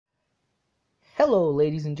Hello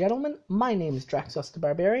ladies and gentlemen, my name is Draxos the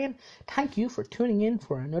Barbarian. Thank you for tuning in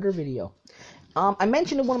for another video. I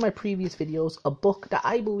mentioned in one of my previous videos a book that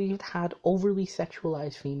I believed had overly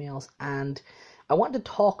sexualized females, and I wanted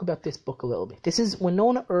to talk about this book a little bit. This is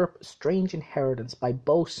Wynonna Earp Strange Inheritance by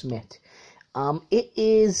Bo Smith.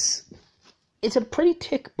 It's a pretty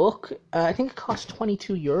thick book. I think it costs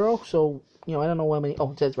 €22, so I don't know how many.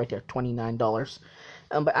 Oh, it says right there $29.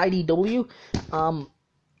 By IDW.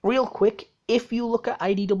 Real quick, if you look at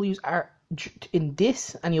IDW's art in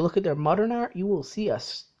this and you look at their modern art, you will see a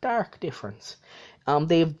stark difference.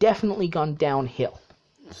 They have definitely gone downhill.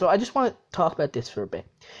 So I just want to talk about this for a bit.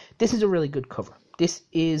 This is a really good cover. This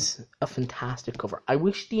is a fantastic cover. I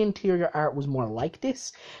wish the interior art was more like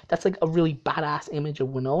this. That's like a really badass image of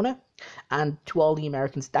Wynonna. And to all the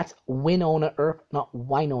Americans, that's Wynonna Earp, not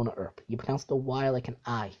Wynonna Earp. You pronounce the Y like an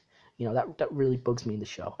I. That really bugs me in the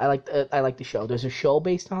show. I like the show. There's a show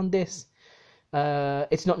based on this.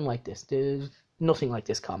 It's nothing like this. There's nothing like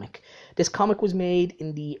this comic. This comic was made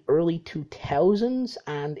in the early 2000s,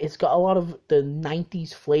 and it's got a lot of the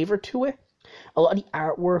 90s flavor to it. A lot of the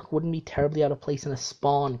artwork wouldn't be terribly out of place in a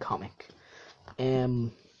Spawn comic.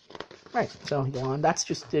 Right, so go on. That's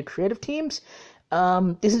just the creative teams.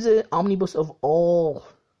 This is an omnibus of all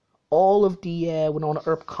of the Wynonna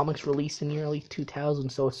Earp comics released in the early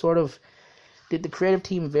 2000s, so it's sort of the creative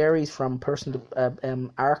team varies from person to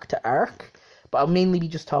arc to arc. But I'll mainly be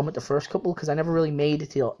just talking about the first couple because I never really made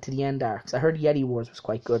it to the end arcs. I heard Yeti Wars was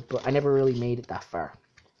quite good, but I never really made it that far.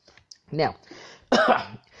 Now,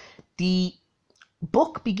 the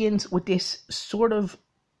book begins with this sort of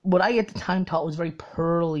what I at the time thought was very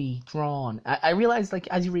pearly drawn. I realized, like,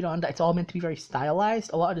 as you read on, that it's all meant to be very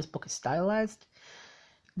stylized. A lot of this book is stylized.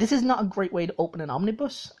 This is not a great way to open an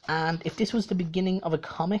omnibus, and if this was the beginning of a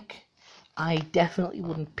comic, I definitely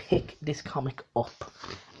wouldn't pick this comic up.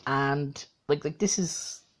 And like this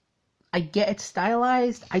is, I get it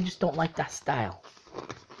stylized, I just don't like that style.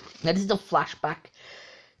 Now this is a flashback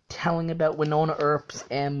telling about Wynonna Earp's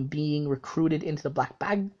being recruited into the Black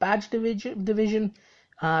Badge division.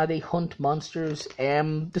 They hunt monsters.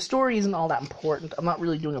 The story isn't all that important. I'm not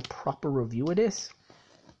really doing a proper review of this.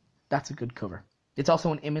 That's a good cover. It's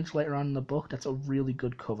also an image later on in the book. That's a really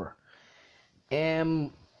good cover.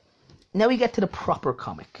 Now we get to the proper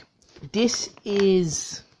comic. This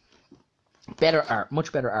is better art,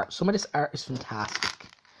 much better art. Some of this art is fantastic.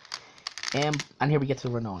 And here we get to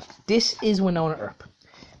Wynonna. This is Wynonna Earp.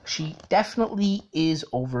 She definitely is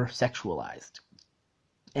over-sexualized.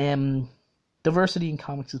 Diversity in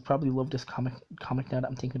comics has probably loved this comic now that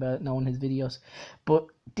I'm thinking about it, knowing his videos. But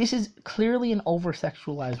this is clearly an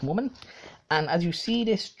over-sexualized woman. And as you see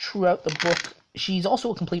this throughout the book, she's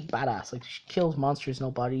also a complete badass. Like, she kills monsters,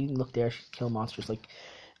 nobody. You can look there, she kills monsters. Like,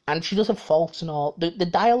 and she does have faults and all. The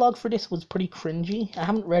dialogue for this was pretty cringy. I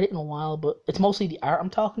haven't read it in a while, but it's mostly the art I'm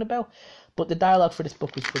talking about. But the dialogue for this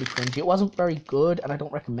book was pretty cringy. It wasn't very good, and I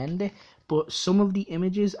don't recommend it. But some of the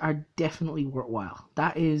images are definitely worthwhile.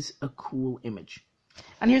 That is a cool image.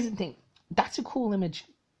 And here's the thing. That's a cool image,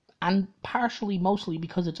 and mostly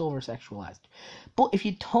because it's over-sexualized. But if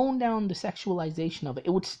you tone down the sexualization of it, it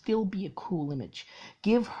would still be a cool image.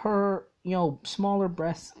 Give her, smaller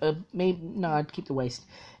breasts. I'd keep the waist.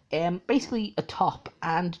 Basically a top.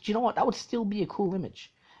 And do you know what? That would still be a cool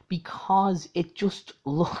image. Because it just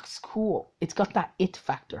looks cool. It's got that it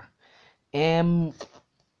factor. The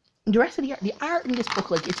rest of the art in this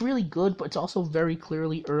book, like, it's really good, but it's also very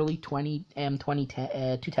clearly early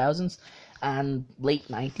 2000s and late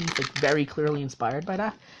 90s, like, very clearly inspired by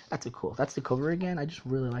that. That's the cover again. I just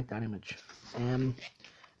really like that image. Then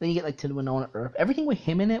you get, like, to Wynonna Earp. Everything with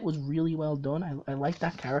him in it was really well done. I like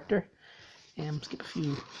that character. Skip a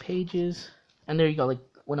few pages. And there you go, like,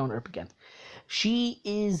 Wynonna Earp again. She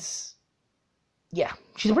is,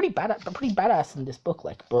 she's a pretty badass in this book,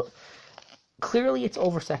 like, but clearly it's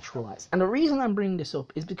over-sexualized. And the reason I'm bringing this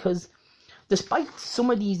up is because despite some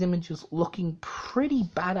of these images looking pretty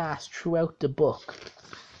badass throughout the book,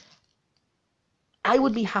 I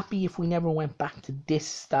would be happy if we never went back to this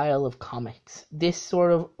style of comics, this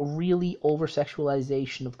sort of really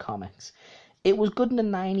over-sexualization of comics. It was good in the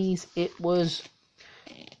 90s, it was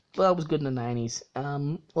good in the 90s.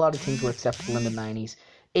 A lot of things were acceptable in the 90s.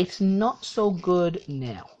 It's not so good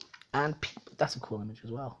now. And that's a cool image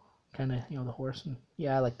as well. Kind of, the horse. And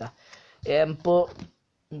yeah, I like that. But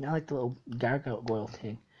I like the little gargoyle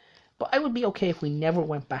thing. But I would be okay if we never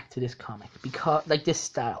went back to this comic. Because, like, this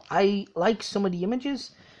style. I like some of the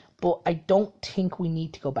images, but I don't think we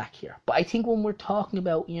need to go back here. But I think when we're talking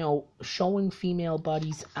about, showing female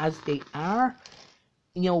bodies as they are,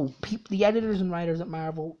 the editors and writers at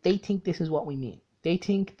Marvel, they think this is what we mean. They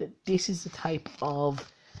think that this is the type of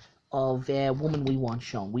woman we want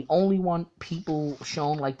shown. We only want people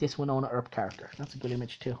shown like this Wynonna Earp character. That's a good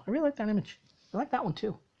image too. I really like that image. I like that one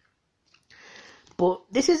too. But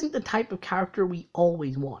this isn't the type of character we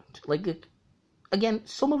always want. Like again,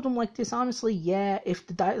 some of them like this, honestly, yeah, if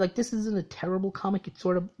like this isn't a terrible comic, it's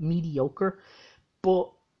sort of mediocre,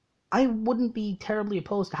 but I wouldn't be terribly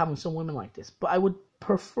opposed to having some women like this, but I would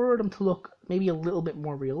prefer them to look maybe a little bit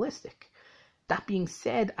more realistic. That being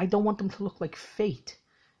said, I don't want them to look like Fate,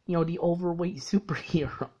 you know, the overweight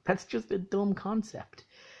superhero. That's just a dumb concept.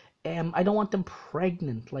 I don't want them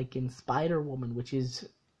pregnant like in Spider-Woman, which is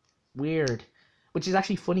weird. Which is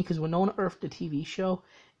actually funny because Wynonna Earp, the TV show,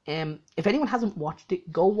 if anyone hasn't watched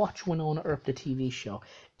it, go watch Wynonna Earp, the TV show.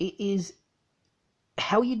 It is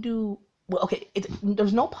how you do... Well, okay,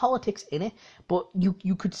 there's no politics in it, but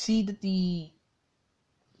you could see that the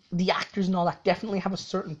actors and all that definitely have a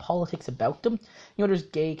certain politics about them. You know, there's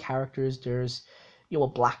gay characters, there's, you know, a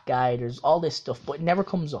black guy, there's all this stuff, but it never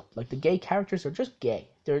comes up. Like, the gay characters are just gay.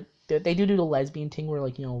 They do the lesbian thing where,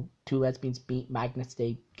 like, you know, two lesbians beat magnets,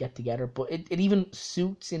 they get together, but it even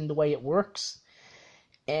suits in the way it works.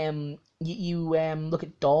 You look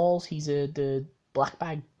at Dolls, he's the black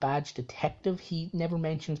badge detective. He never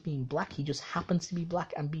mentions being black, he just happens to be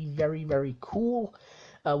black and be very, very cool.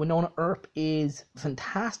 Wynonna Earp is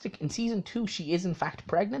fantastic. In season 2, she is in fact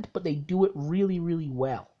pregnant, but they do it really, really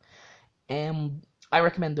well. I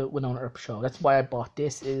recommend the Wynonna Earp show. That's why I bought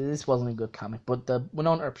this. This wasn't a good comic, but the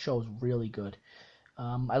Wynonna Earp show is really good.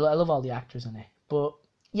 I love all the actors in it. But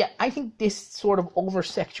yeah, I think this sort of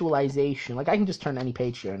over-sexualization, like I can just turn any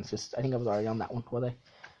page here and it's just, I think I was already on that one, was I?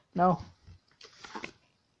 No.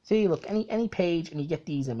 See, look, any page and you get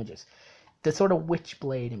these images. The sort of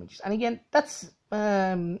Witchblade images. And again, that's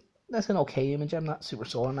an okay image. I'm not super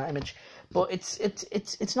sold on that image. But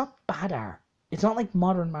it's not bad art. It's not like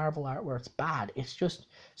modern Marvel art where it's bad. It's just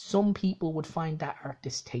some people would find that art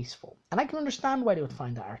distasteful. And I can understand why they would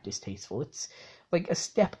find that art distasteful. It's like a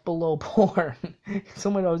step below porn.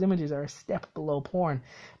 Some of those images are a step below porn.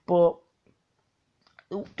 But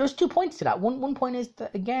there's 2 points to that. One point is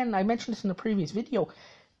that, again, I mentioned this in the previous video,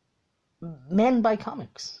 men buy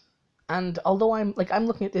comics. And although I'm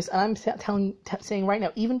looking at this and I'm saying right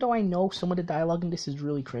now, even though I know some of the dialogue in this is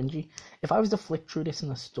really cringy, if I was to flick through this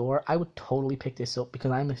in a store, I would totally pick this up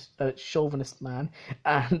because I'm a chauvinist man,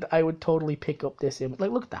 and I would totally pick up this image.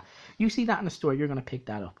 Like, look at that. You see that in a store, you're going to pick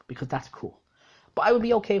that up because that's cool. But I would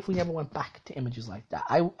be okay if we never went back to images like that.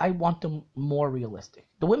 I want them more realistic.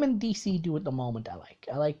 The women DC do at the moment I like.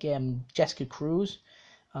 I like Jessica Cruz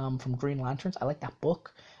from Green Lanterns. I like that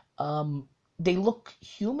book. They look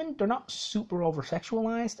human. They're not super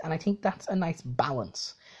over-sexualized, and I think that's a nice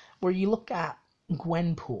balance. Where you look at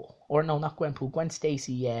Gwenpool, or no, not Gwenpool, Gwen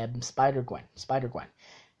Stacy, Spider-Gwen.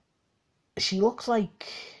 She looks like,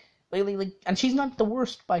 and she's not the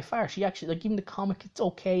worst by far. She actually, like, even the comic, it's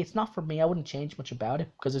okay. It's not for me. I wouldn't change much about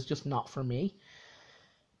it, because it's just not for me.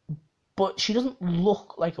 But she doesn't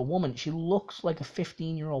look like a woman. She looks like a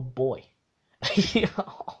 15-year-old boy. You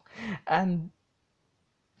know? And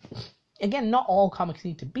again, not all comics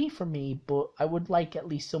need to be for me, but I would like at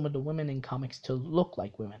least some of the women in comics to look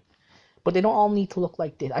like women. But they don't all need to look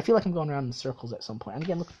like this. I feel like I'm going around in circles at some point. And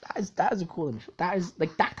again, look, that is a cool image. That is,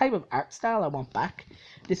 like, that type of art style I want back.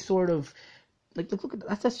 This sort of, like, look at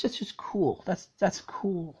that. That's just cool. That's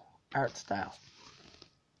cool art style.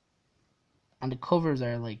 And the covers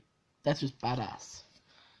are, like, that's just badass.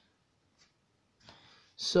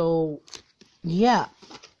 So, yeah.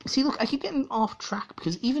 See, look, I keep getting off track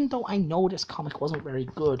because even though I know this comic wasn't very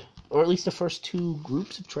good, or at least the first 2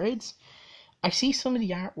 groups of trades, I see some of the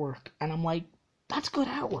artwork and I'm like, that's good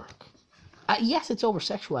artwork. Yes, it's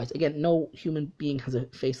over-sexualized. Again, no human being has a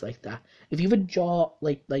face like that. If you have a jaw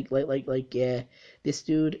like this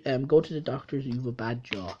dude, go to the doctors. You have a bad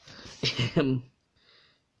jaw.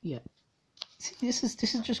 Yeah. See, this is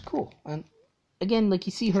just cool. And again, like,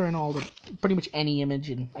 you see her in all the pretty much any image,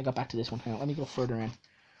 and I got back to this one. Hang on, let me go further in.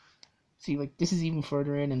 See, like, this is even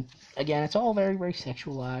further in, and again, it's all very, very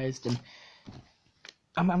sexualized, and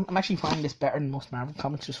I'm actually finding this better than most Marvel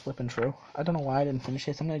comics just flipping through. I don't know why I didn't finish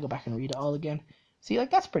this. I'm gonna go back and read it all again. See,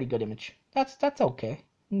 like, that's a pretty good image. That's okay.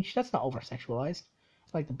 That's not over-sexualized. I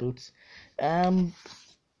like the boots.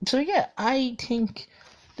 So yeah, I think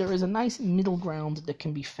there is a nice middle ground that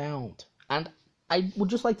can be found, and I would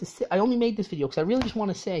just like to say, I only made this video because I really just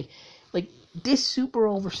want to say, like, this super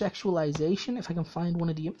over-sexualization, if I can find one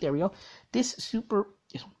of the, there we go, this super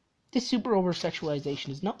over-sexualization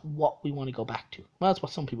is not what we want to go back to. Well, that's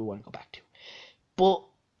what some people want to go back to. But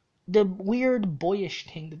the weird boyish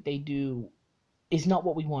thing that they do is not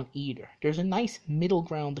what we want either. There's a nice middle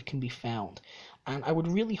ground that can be found, and I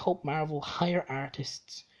would really hope Marvel hire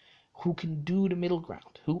artists who can do the middle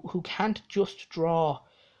ground, who can't just draw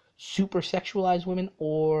super sexualized women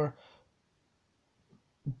or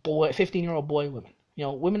 15-year-old boy women. You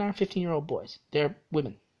know, women aren't 15-year-old boys. They're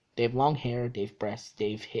women. They have long hair, they have breasts,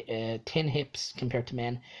 they've thin hips compared to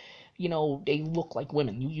men. You know, they look like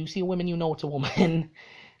women. You see a woman, you know it's a woman.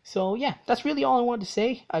 So yeah, that's really all I wanted to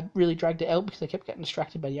say. I really dragged it out because I kept getting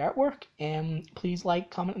distracted by the artwork. Please like,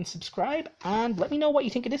 comment, and subscribe, and let me know what you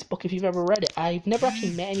think of this book if you've ever read it. I've never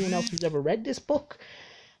actually met anyone else who's ever read this book.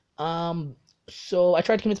 So I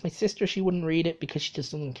tried to convince my sister she wouldn't read it because she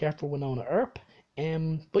just doesn't care for Wynonna Earp.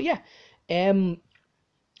 But yeah,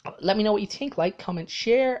 let me know what you think. Like, comment,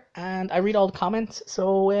 share, and I read all the comments.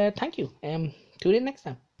 So thank you. Tune in next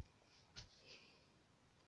time.